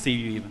trying to deceive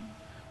you even.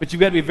 But you've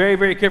got to be very,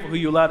 very careful who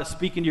you allow to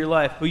speak into your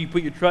life, who you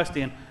put your trust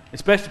in,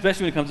 especially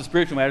when it comes to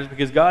spiritual matters,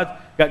 because God's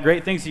got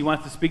great things He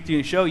wants to speak to you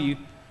and show you,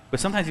 but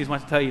sometimes He just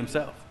wants to tell you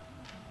Himself.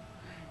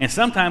 And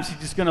sometimes He's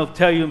just going to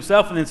tell you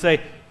Himself and then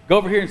say, go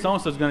over here, and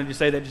so-and-so is going to just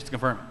say that just to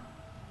confirm it.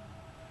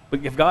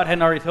 But if God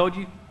hadn't already told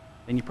you,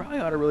 then you probably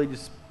ought to really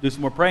just do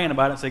some more praying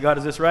about it and say, God,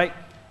 is this right?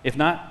 If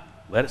not,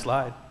 let it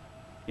slide.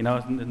 It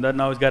doesn't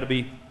always got to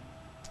be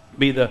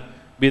the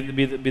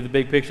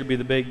big picture, be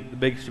the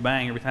big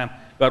shebang every time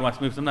God wants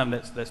to move.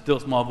 Sometimes that still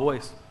small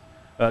voice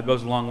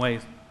goes a long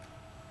ways.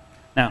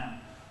 Now,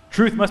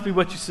 truth must be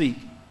what you seek,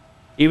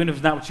 even if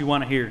it's not what you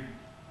want to hear.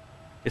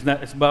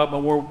 It's about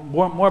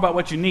more about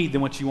what you need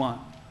than what you want.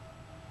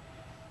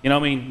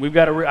 I've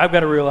got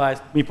to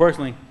realize, me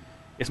personally,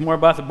 it's more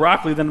about the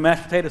broccoli than the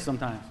mashed potatoes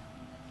sometimes.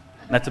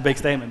 And that's a big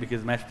statement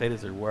because mashed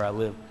potatoes are where I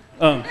live.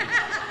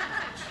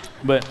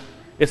 But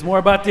it's more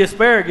about the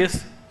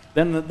asparagus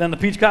than the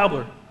peach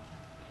cobbler.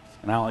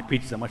 And I don't like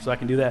peaches that much, so I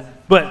can do that.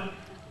 But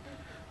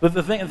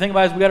the thing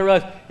about it is we got to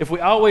realize if we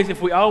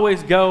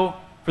always go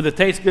for the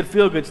taste good,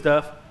 feel good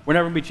stuff, we're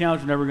never going to be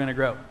challenged. We're never going to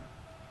grow.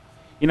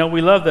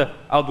 We love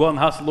I'll dwell in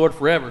the house of the Lord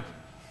forever.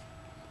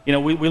 We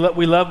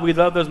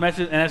love those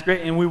messages, and that's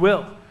great, and we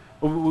will.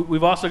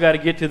 We've also got to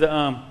get to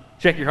the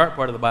check your heart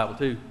part of the Bible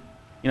too.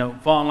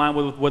 Fall in line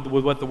with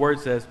what the Word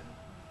says.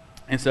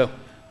 And so,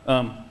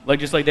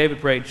 just like David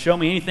prayed, show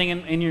me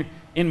anything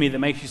in me that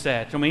makes you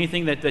sad. Show me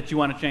anything that you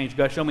want to change.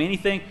 God, show me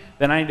anything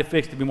that I need to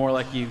fix to be more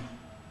like you.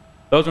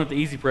 Those aren't the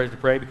easy prayers to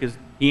pray because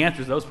He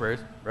answers those prayers,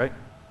 right?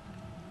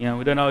 We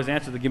don't always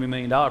answer the give me $1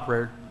 million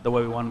prayer the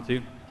way we want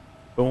Him to.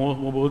 But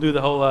we'll do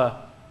the whole,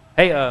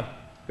 hey,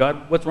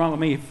 God, what's wrong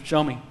with me?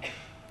 Show me.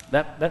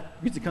 That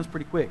usually comes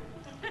pretty quick.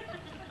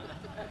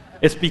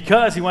 It's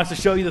because He wants to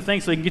show you the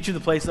things so He can get you the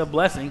place of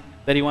blessing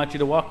that He wants you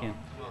to walk in.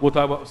 We'll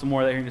talk about some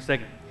more of that here in a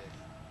second.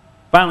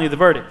 Finally, the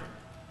verdict.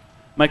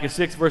 Micah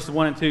 6, verses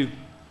 1 and 2. It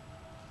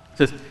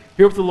says,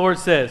 hear what the Lord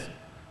says.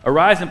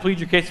 Arise and plead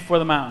your case before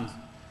the mountains.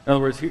 In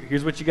other words,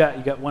 here's what you got.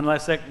 You got one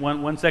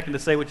second to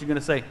say what you're going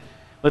to say.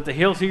 Let the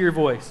hills hear your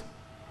voice.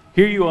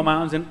 Hear you, O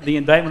mountains, the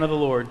indictment of the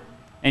Lord,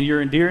 and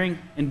your enduring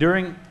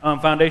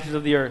foundations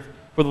of the earth.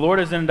 For the Lord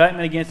has an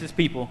indictment against His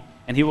people,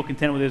 and He will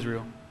contend with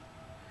Israel.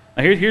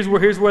 Now here's where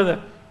the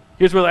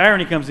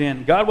irony comes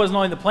in. God wasn't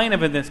only the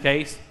plaintiff in this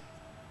case;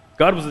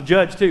 God was the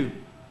judge too.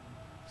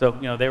 So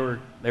they were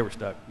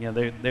stuck.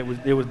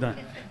 It was done.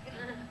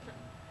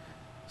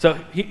 So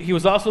he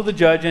was also the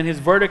judge, and his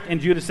verdict in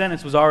Judah's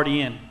sentence was already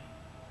in.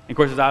 And of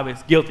course, it's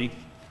obvious, guilty.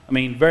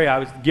 Very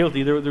obvious,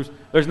 guilty.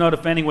 There's no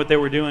defending what they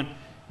were doing.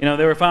 They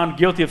were found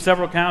guilty of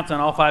several counts on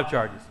all 5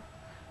 charges.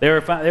 They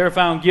were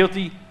found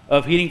guilty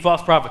of heeding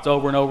false prophets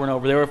over and over and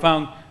over. They were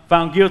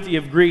found guilty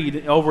of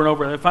greed over and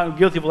over. They were found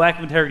guilty of lack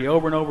of integrity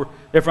over and over.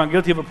 They were found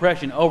guilty of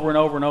oppression over and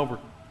over and over.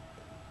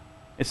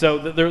 And so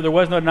there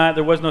was no denying,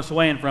 there was no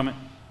swaying from it.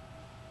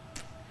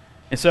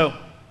 And so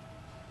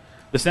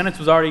the sentence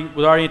was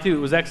already into it. It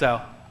was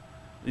exile.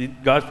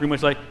 God's pretty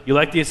much like, you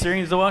like the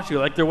Assyrians so much, you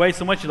like their ways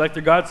so much, you like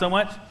their God so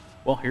much,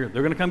 Well, here,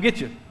 they're going to come get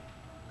you.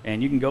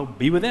 And you can go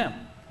be with them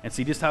and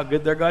see just how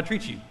good their God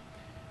treats you.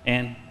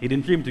 And he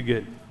didn't treat them too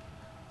good.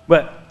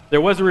 But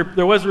there was a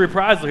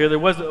reprisal here. There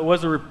was a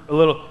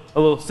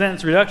little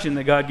sentence reduction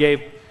that God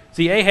gave.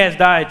 See, Ahaz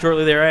died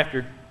shortly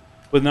thereafter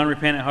with an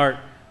unrepentant heart.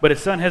 But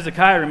his son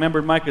Hezekiah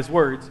remembered Micah's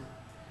words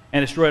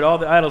and destroyed all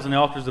the idols and the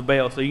altars of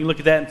Baal. So you can look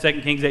at that in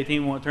 2 Kings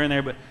 18. We won't turn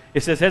there. But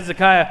it says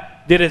Hezekiah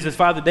did as his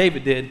father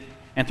David did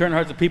and turned the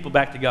hearts of people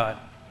back to God.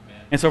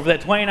 Amen. And so for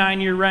that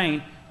 29-year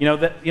reign,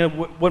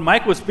 what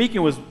Micah was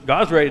speaking was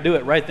God's ready to do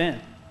it right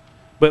then.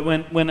 But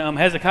when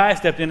Hezekiah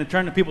stepped in and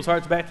turned the people's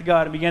hearts back to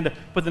God and began to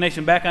put the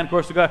nation back on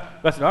course to God,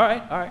 God said, all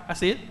right, I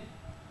see it.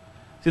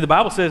 See, the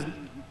Bible says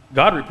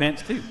God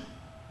repents too.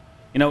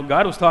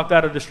 God was talked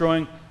out of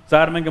destroying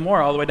Sodom and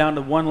Gomorrah all the way down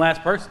to one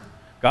last person.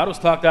 God was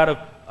talked out of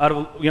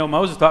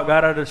Moses talked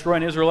God out of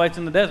destroying the Israelites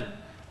in the desert.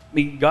 I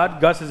mean,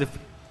 God says,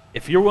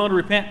 if you're willing to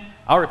repent,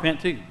 I'll repent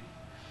too.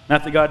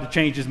 Not that God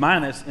changed his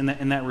mind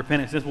in that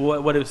repentance.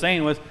 What he was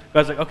saying was,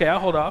 God's like, okay, I'll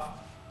hold off.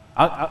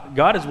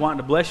 God is wanting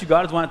to bless you.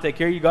 God is wanting to take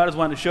care of you. God is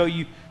wanting to show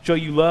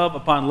you love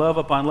upon love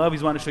upon love.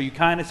 He's wanting to show you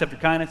kindness after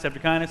kindness after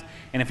kindness.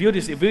 And if you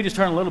just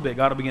turn a little bit,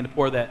 God will begin to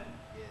pour that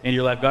in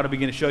your life. God will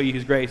begin to show you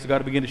his grace.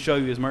 God will begin to show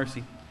you his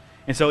mercy.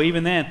 And so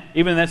even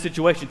in that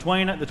situation,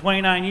 the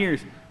 29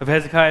 years of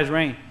Hezekiah's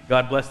reign,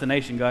 God blessed the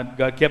nation.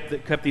 God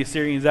kept the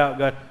Assyrians out.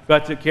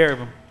 God took care of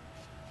them.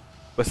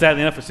 But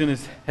sadly enough, as soon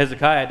as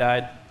Hezekiah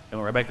died, they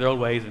went right back to their old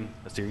ways, and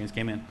the Assyrians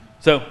came in.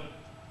 So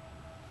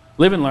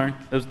live and learn.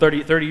 Those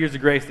 30 years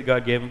of grace that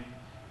God gave them.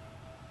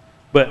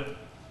 But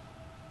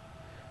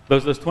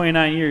those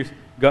 29 years,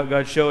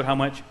 God showed how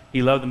much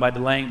he loved them by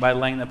delaying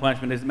that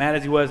punishment. As mad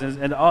as he was,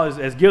 and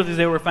as guilty as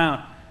they were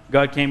found,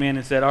 God came in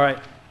and said, all right,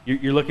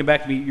 you're looking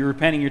back to me, you're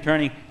repenting, you're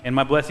turning, and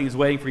my blessing is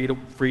waiting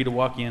for you to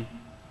walk in.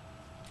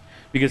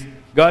 Because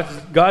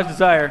God's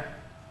desire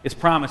is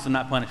promise and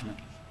not punishment.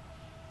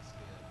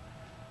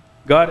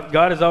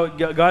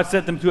 God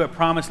sent them to a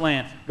promised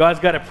land. God's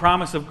got a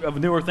promise of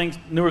newer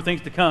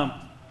things to come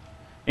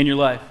in your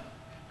life.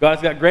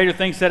 God's got greater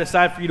things set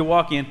aside for you to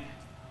walk in.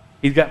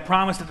 He's got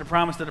promise after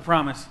promise after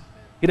promise.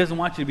 He doesn't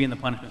want you to be in the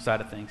punishment side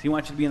of things. He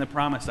wants you to be in the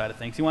promise side of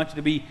things. He wants you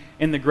to be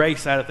in the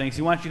grace side of things.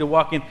 He wants you to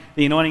walk in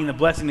the anointing and the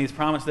blessing that he's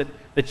promised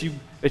that you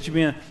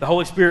be in. The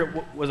Holy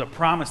Spirit was a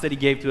promise that he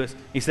gave to us.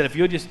 He said, if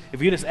you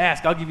just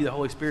ask, I'll give you the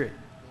Holy Spirit.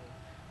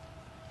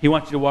 He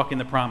wants you to walk in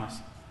the promise.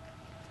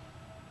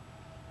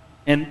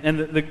 And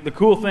the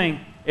cool thing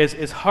is,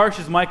 as harsh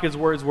as Micah's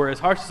words were, as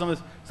harsh as some of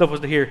this stuff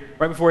was to hear,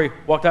 right before he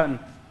walked out and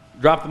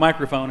dropped the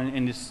microphone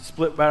and just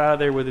split right out of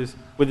there with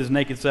his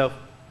naked self.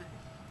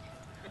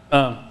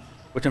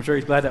 Which I'm sure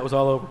he's glad that was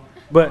all over.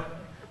 But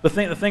the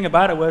thing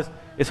about it was,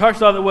 as harsh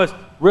as all that was,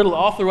 riddled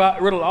all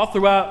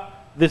throughout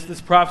this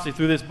prophecy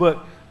through this book,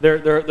 there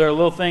are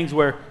little things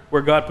where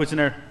God puts in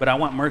there, but I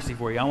want mercy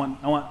for you. I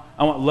want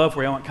love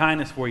for you. I want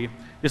kindness for you.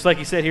 Just like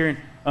he said here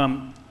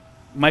in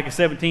Micah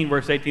 17,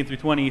 verse 18 through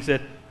 20, he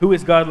said, who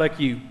is God like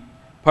you,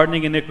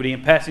 pardoning iniquity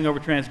and passing over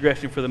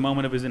transgression for the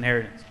moment of his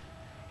inheritance?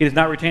 He does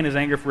not retain his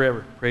anger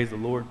forever, praise the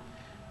Lord,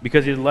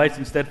 because he delights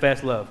in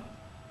steadfast love.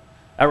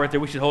 That right there,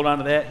 we should hold on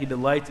to that. He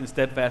delights in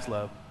steadfast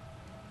love.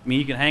 I mean,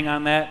 you can hang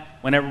on that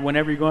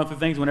whenever you're going through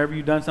things, whenever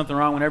you've done something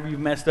wrong, whenever you've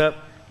messed up,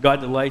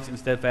 God delights in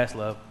steadfast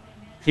love.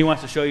 He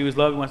wants to show you his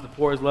love. He wants to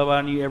pour his love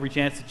out on you every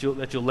chance that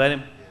you'll let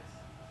him.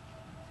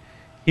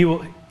 He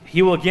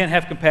will again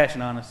have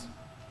compassion on us.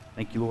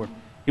 Thank you, Lord.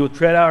 He will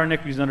tread our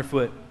iniquities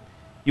underfoot.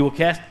 You will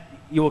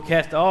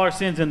cast all our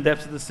sins in the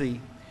depths of the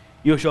sea.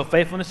 You will show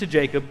faithfulness to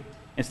Jacob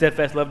and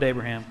steadfast love to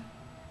Abraham,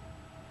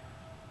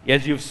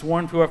 as you have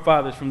sworn to our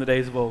fathers from the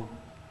days of old.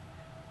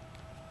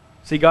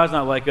 See, God's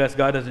not like us.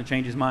 God doesn't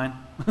change his mind.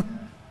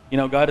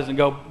 God doesn't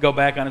go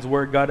back on his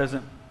word. God's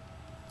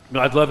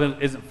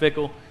love isn't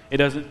fickle. It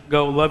doesn't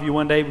go love you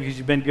one day because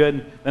you've been good,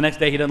 and the next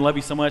day he doesn't love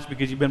you so much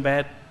because you've been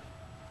bad.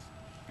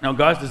 No,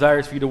 God's desire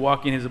is for you to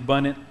walk in his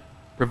abundant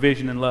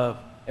provision and love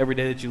every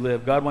day that you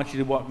live. God wants you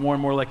to walk more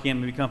and more like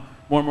him and become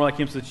more and more like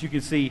him so that you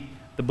can see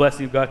the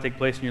blessing of God take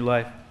place in your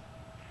life.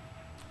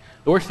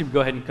 The worship team,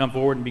 go ahead and come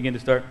forward and begin to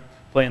start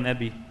playing. That'd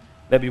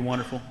be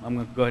wonderful. I'm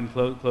going to go ahead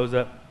and close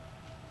up.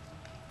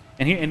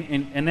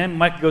 And then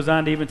Micah goes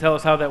on to even tell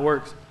us how that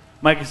works.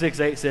 Micah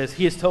 6:8 says,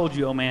 he has told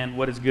you, O man,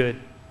 what is good.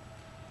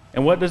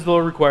 And what does the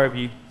Lord require of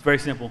you? It's very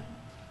simple.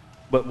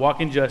 But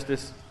walk in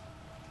justice,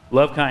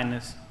 love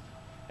kindness,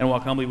 and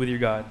walk humbly with your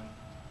God.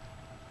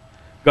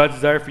 God's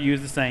desire for you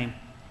is the same.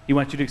 He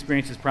wants you to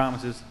experience his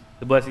promises,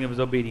 the blessing of his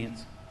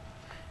obedience.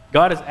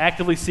 God is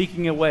actively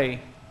seeking a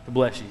way to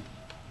bless you.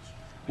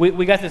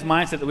 We got this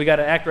mindset that we got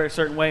to act right a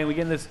certain way, and we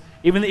get this.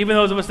 Even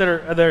those of us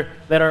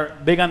that are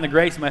big on the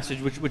grace message,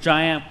 which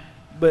I am,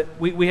 but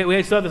we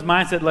still have this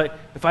mindset like,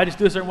 if I just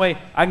do a certain way,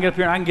 I can get up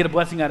here and I can get a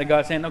blessing out of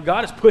God. Saying, no,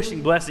 God is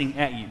pushing blessing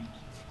at you.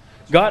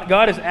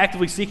 God is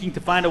actively seeking to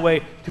find a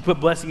way to put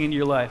blessing into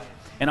your life,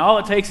 and all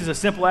it takes is a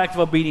simple act of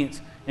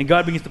obedience, and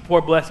God begins to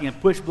pour blessing and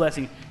push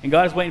blessing, and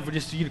God is waiting for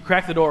just you to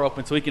crack the door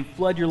open so he can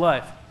flood your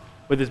life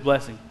with his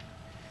blessing.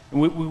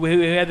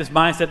 We have this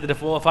mindset that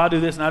if I'll do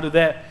this and I'll do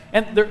that,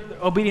 and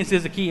obedience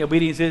is the key.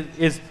 Obedience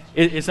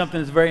is something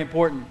that's very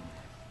important.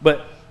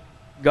 But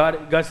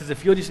God says,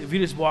 if you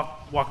just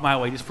walk my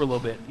way just for a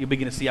little bit, you'll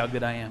begin to see how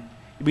good I am.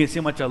 You'll begin to see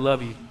how much I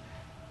love you.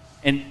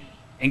 And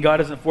God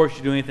doesn't force you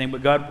to do anything,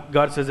 but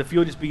God says, if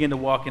you'll just begin to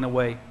walk in a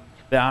way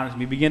that honors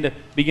me, begin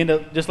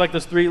to just like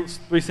those three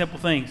simple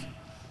things.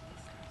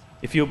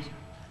 If you'll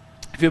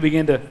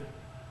begin to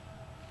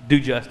do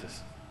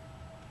justice.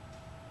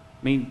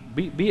 I mean,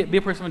 be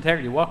a person of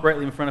integrity. Walk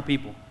rightly in front of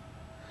people.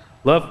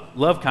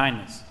 Love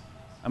kindness.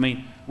 I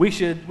mean, we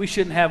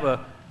shouldn't have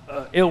a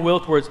ill will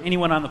towards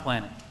anyone on the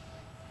planet.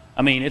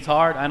 I mean, it's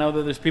hard. I know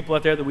that there's people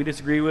out there that we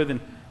disagree with, and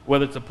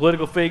whether it's a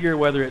political figure,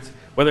 whether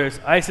it's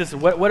ISIS, or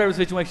whatever the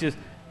situation is,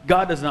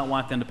 God does not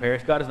want them to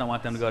perish. God does not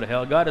want them to go to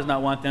hell. God does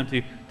not want them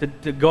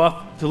to go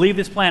off, to leave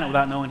this planet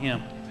without knowing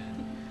Him.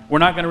 We're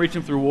not going to reach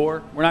them through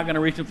war. We're not going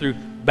to reach them through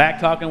back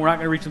talking. We're not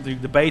going to reach them through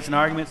debates and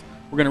arguments.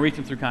 We're going to reach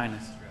them through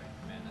kindness.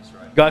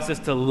 God says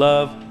to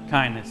love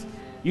kindness.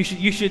 You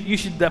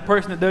should that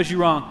person that does you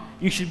wrong,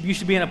 you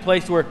should be in a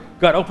place where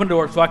God, open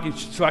doors so I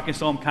can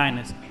show them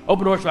kindness.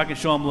 Open doors so I can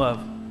show them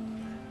love.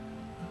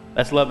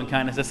 That's love and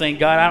kindness. That's saying,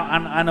 God,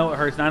 I know it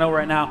hurts, and I know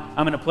right now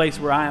I'm in a place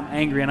where I am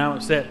angry and I'm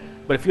upset.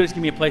 But if you just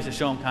give me a place to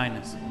show them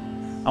kindness,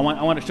 I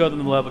want to show them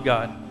the love of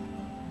God.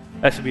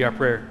 That should be our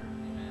prayer.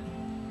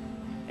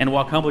 And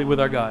walk humbly with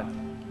our God.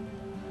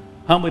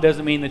 Humbly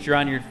doesn't mean that you're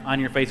on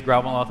your face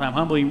groveling all the time.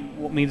 Humbly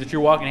means that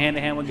you're walking hand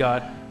in hand with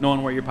God,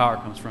 knowing where your power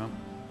comes from,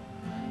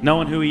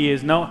 knowing who He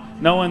is,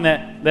 knowing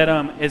that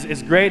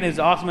as great and as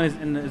awesome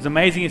and as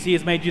amazing as He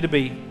has made you to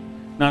be,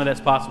 none of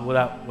that's possible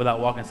without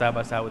walking side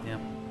by side with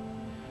Him.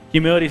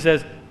 Humility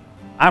says,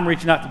 I'm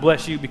reaching out to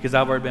bless you because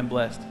I've already been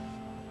blessed.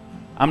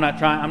 I'm not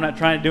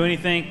trying to do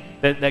anything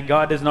that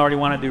God doesn't already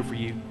want to do for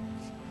you.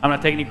 I'm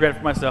not taking any credit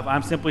for myself.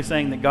 I'm simply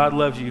saying that God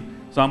loves you,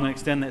 so I'm going to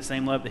extend that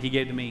same love that He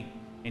gave to me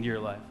into your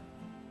life.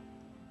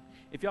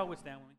 If y'all would stand with me.